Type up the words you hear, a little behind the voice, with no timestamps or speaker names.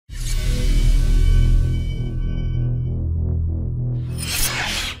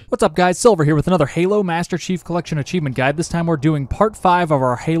What's up guys, Silver here with another Halo Master Chief Collection Achievement Guide. This time we're doing part 5 of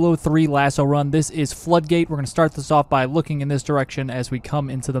our Halo 3 LASO run. This is Floodgate. We're going to start this off by looking in this direction as we come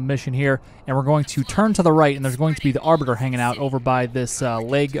into the mission here. And we're going to turn to the right, and there's going to be the Arbiter hanging out over by this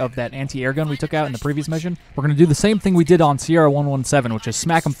leg of that anti-air gun we took out in the previous mission. We're going to do the same thing we did on Sierra 117, which is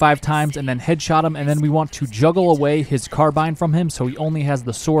smack him 5 times and then headshot him, and then we want to juggle away his carbine from him so he only has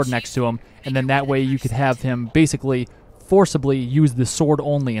the sword next to him, and then that way you could have him basically forcibly use the sword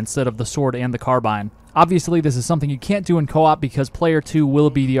only instead of the sword and the carbine. Obviously, this is something you can't do in co-op because player 2 will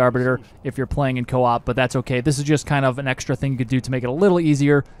be the Arbiter if you're playing in co-op, but that's okay. This is just kind of an extra thing you could do to make it a little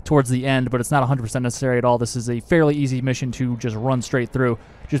easier towards the end, but it's not 100% necessary at all. This is a fairly easy mission to just run straight through,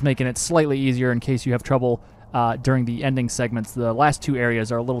 just making it slightly easier in case you have trouble during the ending segments. The last 2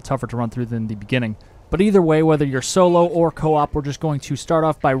 areas are a little tougher to run through than the beginning. But either way, whether you're solo or co-op, we're just going to start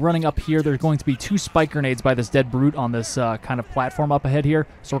off by running up here. There's going to be 2 spike grenades by this dead brute on this kind of platform up ahead here.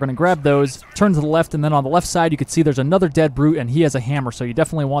 So we're going to grab those, turn to the left, and then on the left side you can see there's another dead brute, and he has a hammer, so you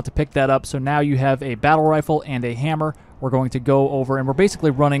definitely want to pick that up. So now you have a battle rifle and a hammer. We're going to go over, and we're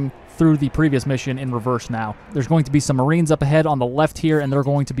basically running through the previous mission in reverse now. There's going to be some Marines up ahead on the left here, and they're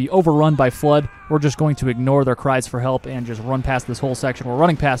going to be overrun by Flood. We're just going to ignore their cries for help and just run past this whole section. We're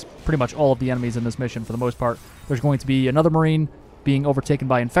running past pretty much all of the enemies in this mission for the most part. There's going to be another Marine being overtaken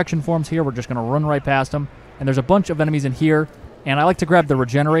by infection forms here. We're just going to run right past them. And there's a bunch of enemies in here, and I like to grab the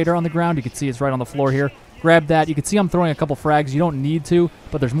regenerator on the ground. You can see it's right on the floor here. Grab that. You can see I'm throwing a couple frags. You don't need to,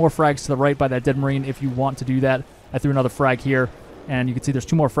 but there's more frags to the right by that dead Marine if you want to do that. I threw another frag here, and you can see there's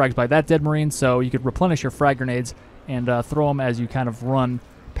 2 more frags by that dead Marine, so you could replenish your frag grenades and throw them as you kind of run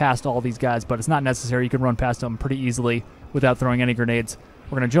past all these guys, but it's not necessary. You can run past them pretty easily without throwing any grenades.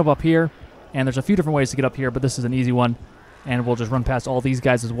 We're going to jump up here, and there's a few different ways to get up here, but this is an easy one, and we'll just run past all these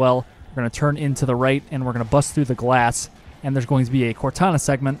guys as well. We're going to turn into the right, and we're going to bust through the glass, and there's going to be a Cortana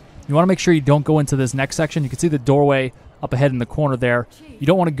segment. You want to make sure you don't go into this next section. You can see the doorway up ahead in the corner there. You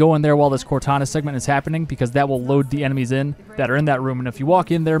don't want to go in there while this Cortana segment is happening because that will load the enemies in that are in that room. And if you walk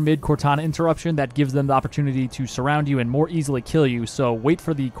in there mid-Cortana interruption, that gives them the opportunity to surround you and more easily kill you. So wait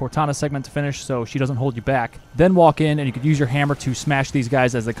for the Cortana segment to finish so she doesn't hold you back. Then walk in, and you could use your hammer to smash these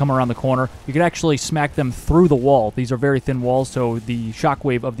guys as they come around the corner. You could actually smack them through the wall. These are very thin walls, so the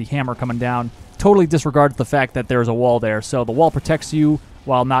shockwave of the hammer coming down totally disregards the fact that there's a wall there. So the wall protects you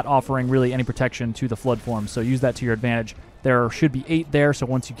while not offering really any protection to the Flood form. So use that to your advantage. There should be 8 there, so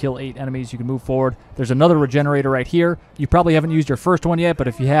once you kill 8 enemies, you can move forward. There's another regenerator right here. You probably haven't used your first one yet, but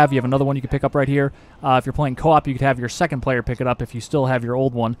if you have another one you can pick up right here. If you're playing co-op, you could have your second player pick it up if you still have your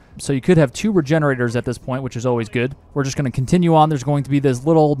old one. So you could have 2 regenerators at this point, which is always good. We're just going to continue on. There's going to be this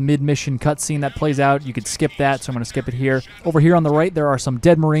little mid-mission cutscene that plays out. You could skip that, so I'm going to skip it here. Over here on the right, there are some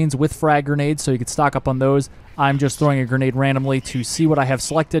dead Marines with frag grenades, so you could stock up on those. I'm just throwing a grenade randomly to see what I have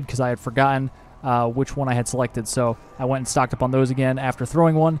selected because I had forgotten which one I had selected, so I went and stocked up on those again after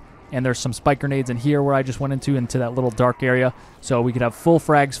throwing one. And there's some spike grenades in here where I just went into that little dark area, so we could have full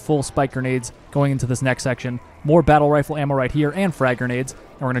frags, full spike grenades going into this next section. More battle rifle ammo right here and frag grenades,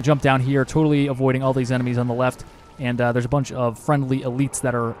 and we're going to jump down here, totally avoiding all these enemies on the left. And there's a bunch of friendly elites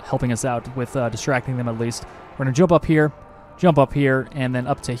that are helping us out with distracting them at least. We're going to jump up here, and then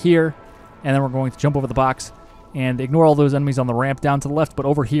up to here, and then we're going to jump over the box and ignore all those enemies on the ramp down to the left. But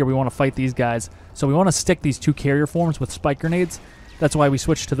over here, we want to fight these guys. So we want to stick these 2 carrier forms with spike grenades. That's why we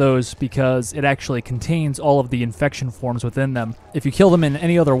switched to those, because it actually contains all of the infection forms within them. If you kill them in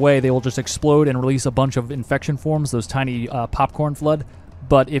any other way, they will just explode and release a bunch of infection forms, those tiny popcorn flood.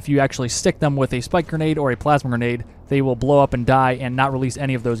 But if you actually stick them with a spike grenade or a plasma grenade, they will blow up and die and not release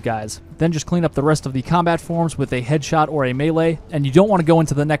any of those guys. Then just clean up the rest of the combat forms with a headshot or a melee. And you don't want to go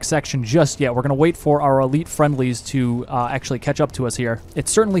into the next section just yet. We're going to wait for our elite friendlies to actually catch up to us here.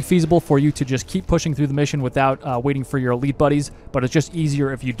 It's certainly feasible for you to just keep pushing through the mission without waiting for your elite buddies, but it's just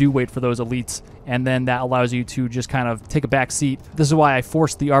easier if you do wait for those elites, and then that allows you to just kind of take a back seat. This is why I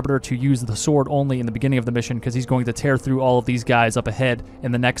forced the Arbiter to use the sword only in the beginning of the mission, because he's going to tear through all of these guys up ahead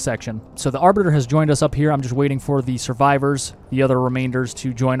in the next section. So the Arbiter has joined us up here. I'm just waiting for the survivors, the other remainders,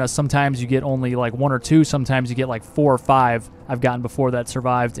 to join us. Sometimes you get only like 1 or 2, sometimes you get like 4 or 5. I've gotten before that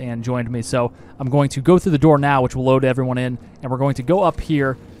survived and joined me. So I'm going to go through the door now, which will load everyone in, and we're going to go up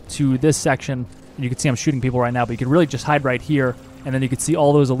here to this section. And you can see I'm shooting people right now, but you could really just hide right here, and then you could see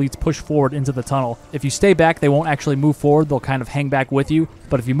all those elites push forward into the tunnel. If you stay back, they won't actually move forward. They'll kind of hang back with you.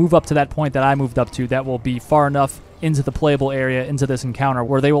 But if you move up to that point that I moved up to, that will be far enough into the playable area, into this encounter,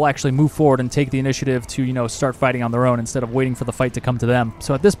 where they will actually move forward and take the initiative to, you know, start fighting on their own instead of waiting for the fight to come to them.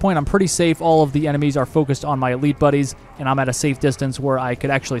 So at this point, I'm pretty safe. All of the enemies are focused on my elite buddies, and I'm at a safe distance where I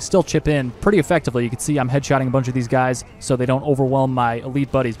could actually still chip in pretty effectively. You can see I'm headshotting a bunch of these guys so they don't overwhelm my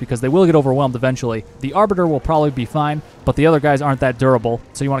elite buddies, because they will get overwhelmed eventually. The Arbiter will probably be fine, but the other guys aren't that durable,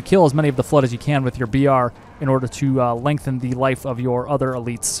 so you want to kill as many of the Flood as you can with your BR in order to lengthen the life of your other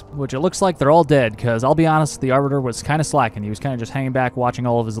elites, which it looks like they're all dead, because I'll be honest, the Arbiter was kind of slacking. He was kind of just hanging back watching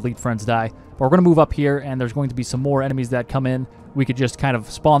all of his elite friends die. But we're going to move up here, and there's going to be some more enemies that come in. We could just kind of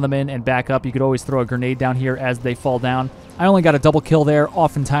spawn them in and back up. You could always throw a grenade down here as they fall down. I only got a double kill there.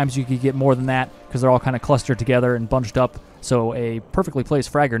 Oftentimes you could get more than that because they're all kind of clustered together and bunched up. So a perfectly placed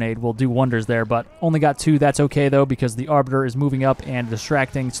frag grenade will do wonders there, but only got 2. That's okay, though, because the Arbiter is moving up and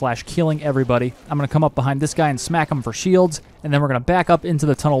distracting / killing everybody. I'm going to come up behind this guy and smack him for shields, and then we're going to back up into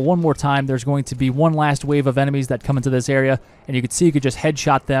the tunnel one more time. There's going to be one last wave of enemies that come into this area, and you can see you could just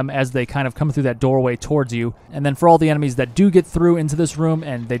headshot them as they kind of come through that doorway towards you. And then for all the enemies that do get through into this room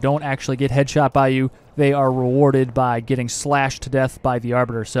and they don't actually get headshot by you, they are rewarded by getting slashed to death by the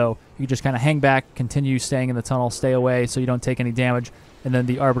Arbiter. So you just kind of hang back, continue staying in the tunnel, stay away so you don't take any damage, and then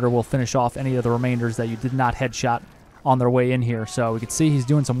the Arbiter will finish off any of the remainders that you did not headshot on their way in here. So we can see he's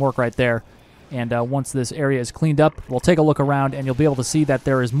doing some work right there. And once this area is cleaned up, we'll take a look around, and you'll be able to see that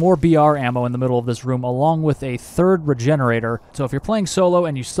there is more BR ammo in the middle of this room, along with a 3rd regenerator. So if you're playing solo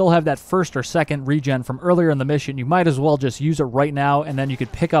and you still have that 1st or 2nd regen from earlier in the mission, you might as well just use it right now, and then you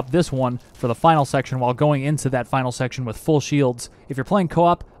could pick up this one for the final section while going into that final section with full shields. If you're playing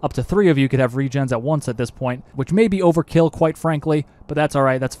co-op, up to 3 of you could have regens at once at this point, which may be overkill, quite frankly, but that's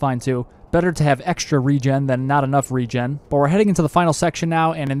alright, that's fine too. Better to have extra regen than not enough regen. But we're heading into the final section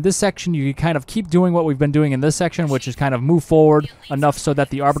now, and in this section you can kind of keep doing what we've been doing in this section, which is kind of move forward enough so that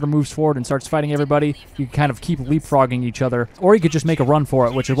the Arbiter moves forward and starts fighting everybody. You can kind of keep leapfrogging each other, or you could just make a run for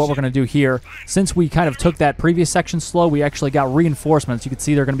it, which is what we're going to do here. Since we kind of took that previous section slow, we actually got reinforcements. You can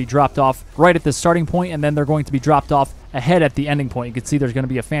see they're going to be dropped off right at the starting point, and then they're going to be dropped off ahead at the ending point. You can see there's going to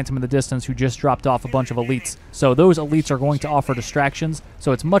be a Phantom in the distance who just dropped off a bunch of elites. So those elites are going to offer distractions,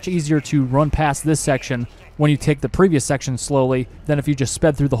 so it's much easier to run past this section when you take the previous section slowly than if you just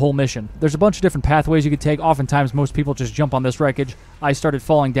sped through the whole mission. There's a bunch of different pathways you could take. Oftentimes most people just jump on this wreckage. I started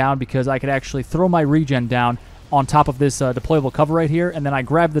falling down because I could actually throw my regen down on top of this deployable cover right here, and then I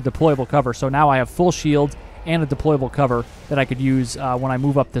grabbed the deployable cover. So now I have full shield and a deployable cover that I could use when I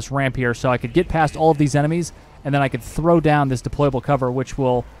move up this ramp here. So I could get past all of these enemies, and then I could throw down this deployable cover, which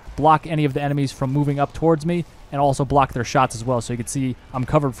will block any of the enemies from moving up towards me and also block their shots as well. So you can see I'm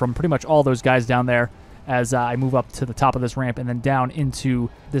covered from pretty much all those guys down there as I move up to the top of this ramp and then down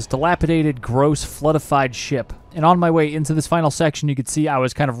into this dilapidated, gross, floodified ship. And on my way into this final section, you could see I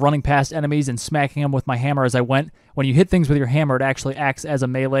was kind of running past enemies and smacking them with my hammer as I went. When you hit things with your hammer, it actually acts as a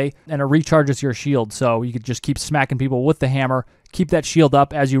melee, and it recharges your shield. So you could just keep smacking people with the hammer, keep that shield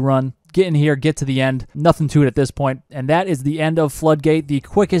up as you run, get in here, get to the end. Nothing to it at this point. And that is the end of Floodgate, the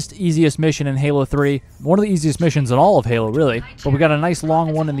quickest, easiest mission in Halo 3. One of the easiest missions in all of Halo, really. But we got a nice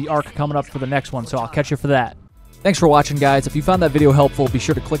long one in the arc coming up for the next one, so I'll catch you for that. Thanks for watching, guys. If you found that video helpful, be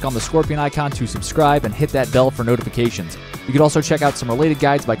sure to click on the scorpion icon to subscribe and hit that bell for notifications. You can also check out some related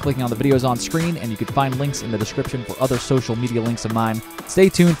guides by clicking on the videos on screen, and you can find links in the description for other social media links of mine. Stay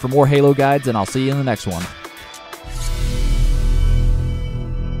tuned for more Halo guides, and I'll see you in the next one.